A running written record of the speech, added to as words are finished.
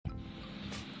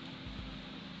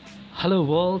Hello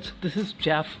world, this is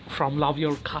Jeff from Love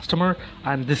Your Customer,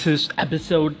 and this is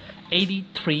episode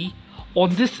 83.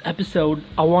 On this episode,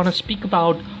 I want to speak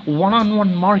about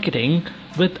one-on-one marketing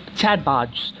with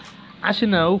chatbots. As you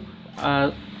know,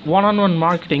 one-on-one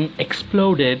marketing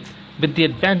exploded with the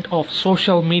advent of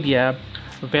social media,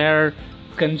 where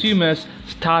consumers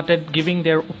started giving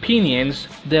their opinions,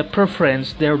 their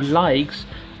preference, their likes,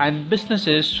 and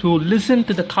businesses who listen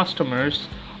to the customers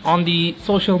on the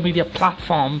social media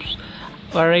platforms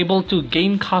were able to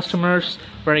gain customers,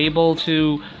 were able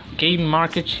to gain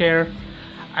market share.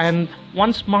 And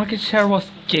once market share was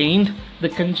gained, the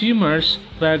consumers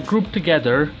were grouped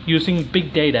together using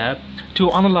big data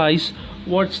to analyze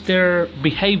what's their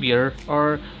behavior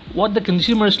or what the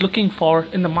consumer is looking for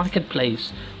in the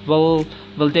marketplace. Will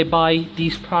they buy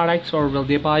these products or will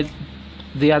they buy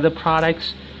the other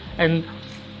products? And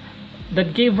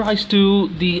that gave rise to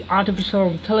the artificial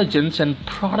intelligence and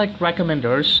product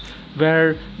recommenders,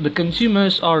 where the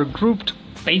consumers are grouped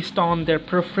based on their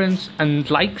preference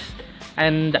and likes,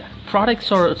 and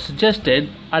products are suggested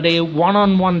at a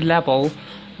one-on-one level,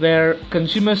 where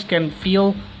consumers can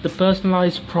feel the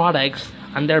personalized products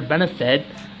and their benefit,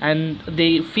 and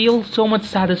they feel so much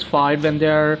satisfied when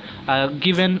they're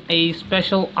given a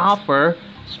special offer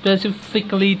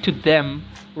specifically to them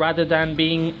rather than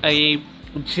being a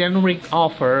generic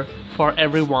offer for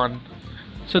everyone.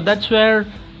 So that's where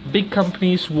big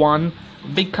companies won.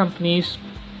 Big companies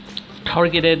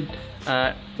targeted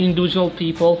individual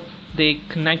people. They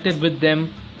connected with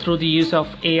them through the use of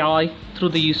AI, through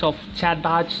the use of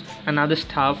chatbots and other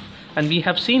stuff. And we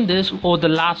have seen this over the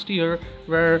last year,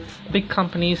 where big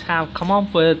companies have come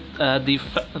up with the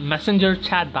messenger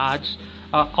chatbots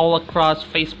all across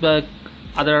Facebook,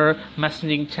 other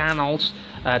messaging channels,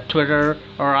 Twitter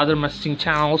or other messaging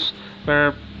channels,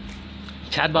 where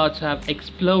chatbots have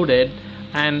exploded.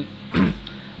 And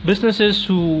businesses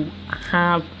who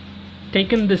have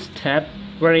taken this step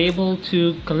were able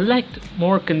to collect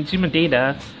more consumer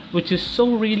data, which is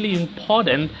so really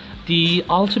important. The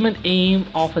ultimate aim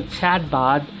of a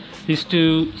chatbot is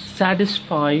to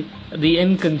satisfy the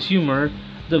end consumer.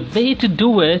 The way to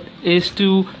do it is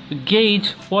to gauge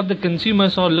what the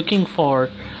consumers are looking for.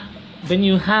 When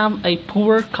you have a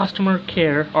poor customer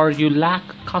care or you lack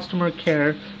customer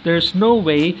care, there's no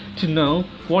way to know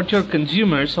what your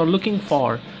consumers are looking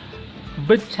for.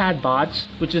 With chatbots,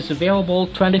 which is available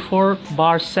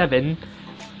 24/7,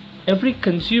 every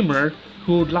consumer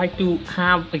who would like to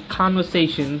have a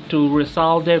conversation to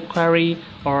resolve their query,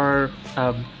 or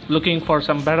looking for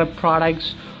some better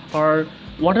products, or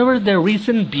whatever their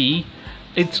reason be,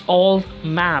 it's all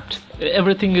mapped.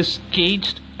 Everything is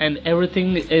gauged and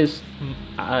everything is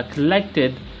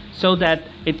collected so that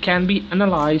it can be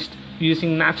analyzed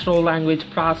using natural language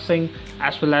processing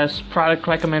as well as product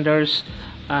recommenders.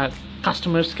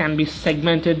 Customers can be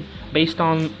segmented based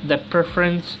on their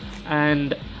preference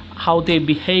and how they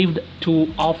behaved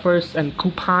to offers and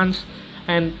coupons,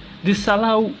 and this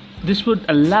would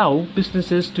allow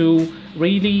businesses to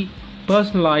really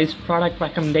personalize product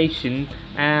recommendation,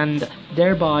 and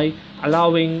thereby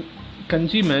allowing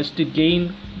consumers to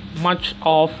gain much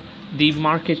of the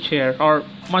market share or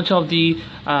much of the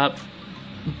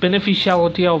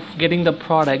beneficiality of getting the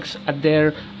products at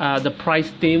their the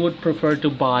price they would prefer to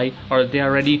buy or they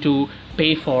are ready to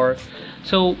pay for.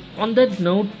 So on that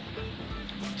note,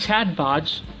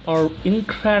 chatbots are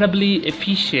incredibly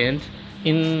efficient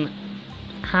in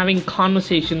having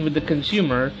conversation with the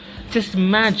consumer. Just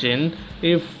imagine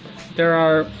if there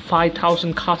are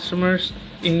 5,000 customers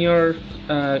in your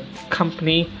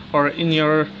company or in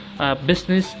your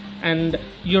business, and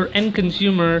your end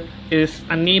consumer is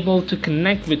unable to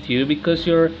connect with you because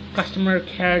your customer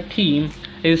care team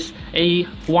is a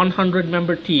 100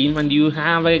 member team and you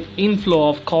have an inflow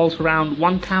of calls around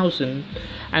 1,000,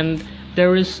 and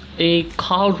there is a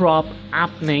call drop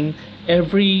happening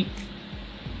every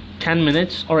 10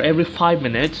 minutes or every 5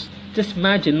 minutes. Just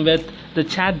imagine with the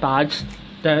chatbots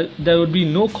that there would be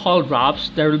no call drops,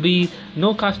 there will be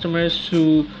no customers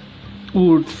who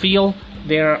would feel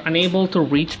they're unable to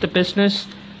reach the business,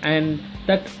 and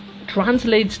that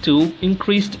translates to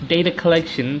increased data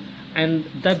collection, and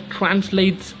that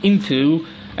translates into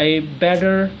a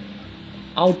better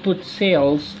output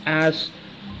sales, as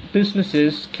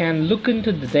businesses can look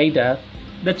into the data.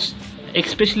 That's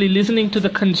especially listening to the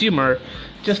consumer,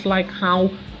 just like how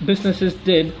businesses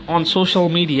did on social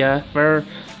media, where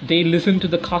they listened to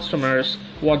the customers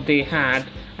what they had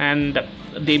and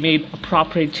they made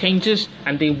appropriate changes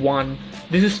and they won.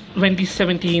 This is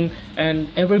 2017 and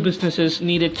every businesses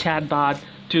need a chatbot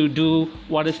to do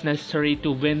what is necessary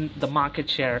to win the market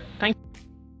share. Thank you.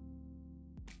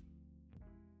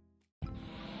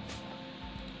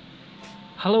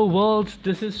 Hello, worlds.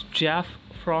 This is Jeff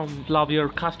from Love Your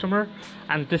Customer,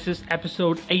 and this is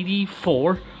episode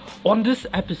 84. On this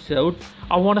episode,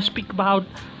 I want to speak about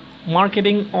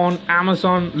marketing on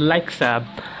Amazon Alexa.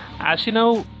 As you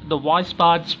know, the voice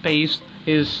bot space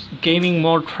is gaining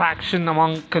more traction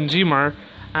among consumer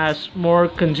as more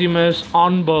consumers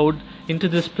onboard into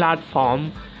this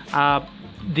platform.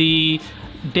 The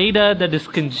data that is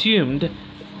consumed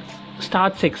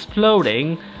starts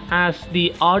exploding as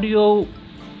the audio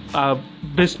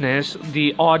business,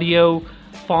 the audio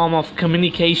form of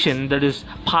communication, that is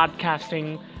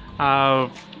podcasting.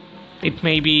 It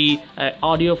may be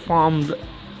audio form,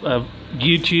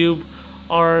 YouTube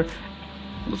or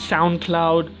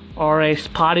SoundCloud or a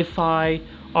Spotify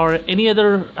or any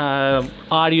other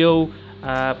audio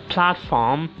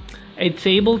platform. It's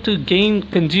able to gain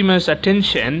consumers'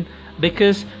 attention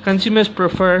because consumers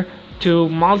prefer to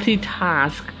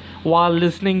multitask while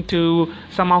listening to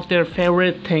some of their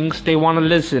favorite things they want to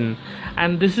listen.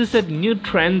 And this is a new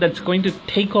trend that's going to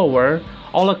take over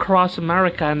all across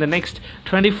America in the next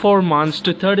 24 months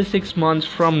to 36 months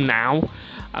from now,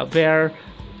 where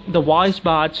the voice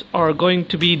bots are going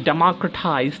to be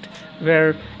democratized,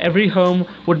 where every home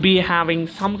would be having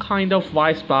some kind of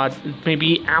voice bot. It may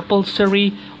be Apple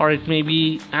Siri, or it may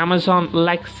be Amazon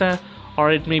Alexa,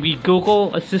 or it may be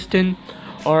Google Assistant,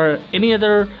 or any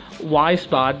other voice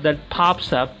bot that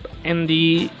pops up in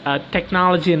the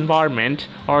technology environment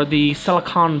or the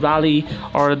Silicon Valley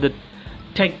or the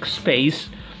tech space.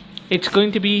 It's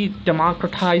going to be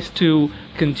democratized to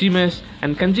consumers,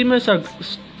 and consumers are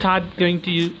going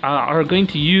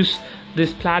to use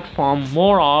this platform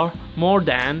more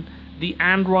than the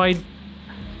Android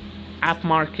app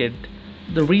market.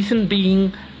 The reason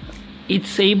being,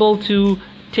 it's able to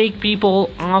take people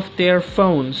off their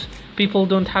phones. People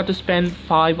don't have to spend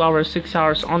 5 hours, 6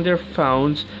 hours on their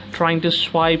phones trying to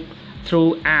swipe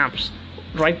through apps.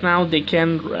 Right now, they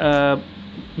can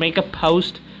make a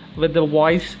post with the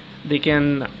voice. They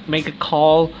can make a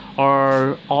call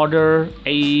or order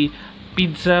a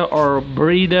pizza or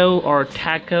burrito or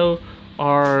taco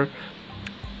or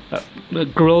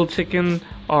grilled chicken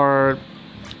or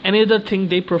any other thing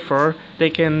they prefer.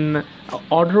 They can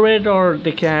order it, or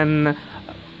they can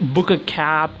book a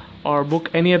cab or book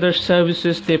any other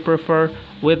services they prefer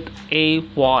with a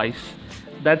voice.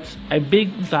 That's a big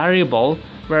variable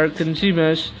where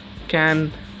consumers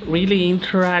can really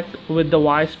interact with the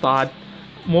voice bot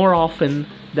more often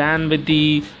than with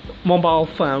the mobile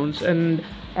phones. And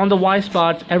on the voice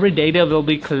bots, every data will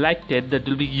be collected that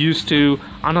will be used to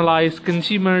analyze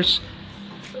consumers'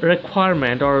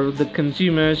 requirement or the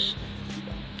consumers'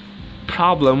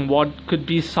 problem, what could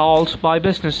be solved by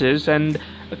businesses, and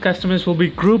customers will be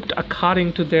grouped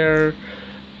according to their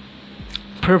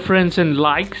preference and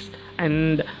likes,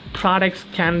 and products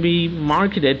can be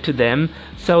marketed to them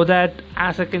so that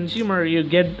as a consumer you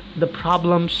get the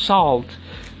problem solved.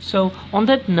 So on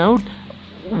that note,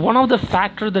 one of the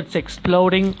factors that's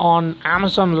exploding on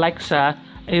Amazon Alexa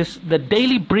is the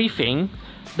daily briefing.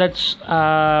 That's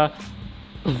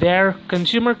where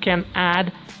consumer can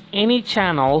add any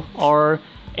channel or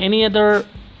any other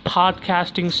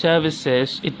podcasting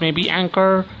services. It may be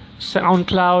Anchor,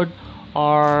 SoundCloud,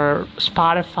 or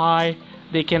Spotify.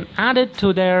 They can add it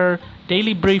to their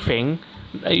daily briefing.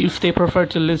 If they prefer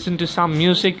to listen to some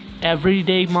music every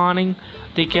day morning,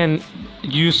 they can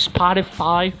use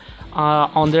Spotify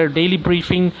on their daily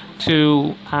briefing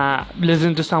to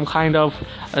listen to some kind of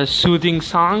soothing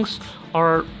songs,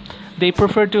 or they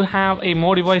prefer to have a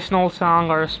motivational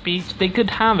song or a speech. They could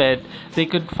have it. They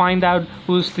could find out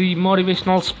who's the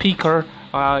motivational speaker.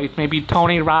 It may be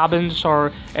Tony Robbins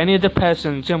or any other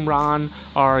person, Jim Rohn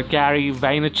or Gary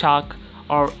Vaynerchuk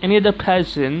or any other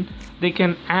person. They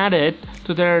can add it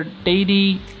to their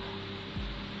daily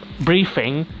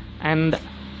briefing, and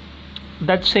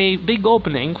that's a big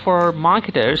opening for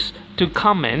marketers to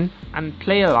come in and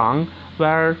play along,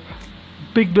 where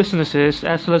big businesses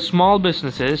as well as small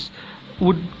businesses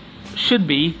should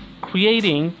be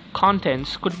creating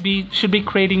contents, should be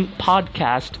creating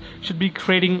podcast, should be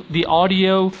creating the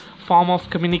audio form of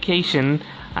communication,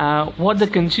 what the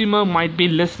consumer might be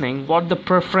listening, what the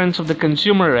preference of the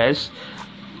consumer is.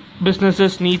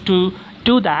 Businesses need to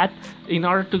do that in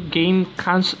order to gain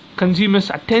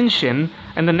consumers' attention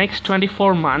in the next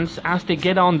 24 months as they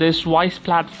get on this voice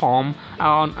platform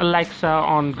on Alexa,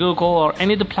 on Google, or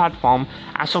any other platform.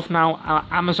 As of now,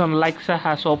 Amazon Alexa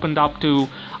has opened up to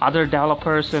other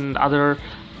developers and other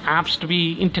apps to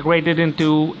be integrated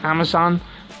into Amazon.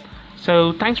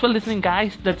 So thanks for listening,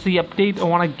 guys. That's the update I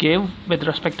want to give with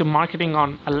respect to marketing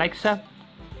on Alexa.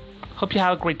 Hope you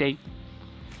have a great day.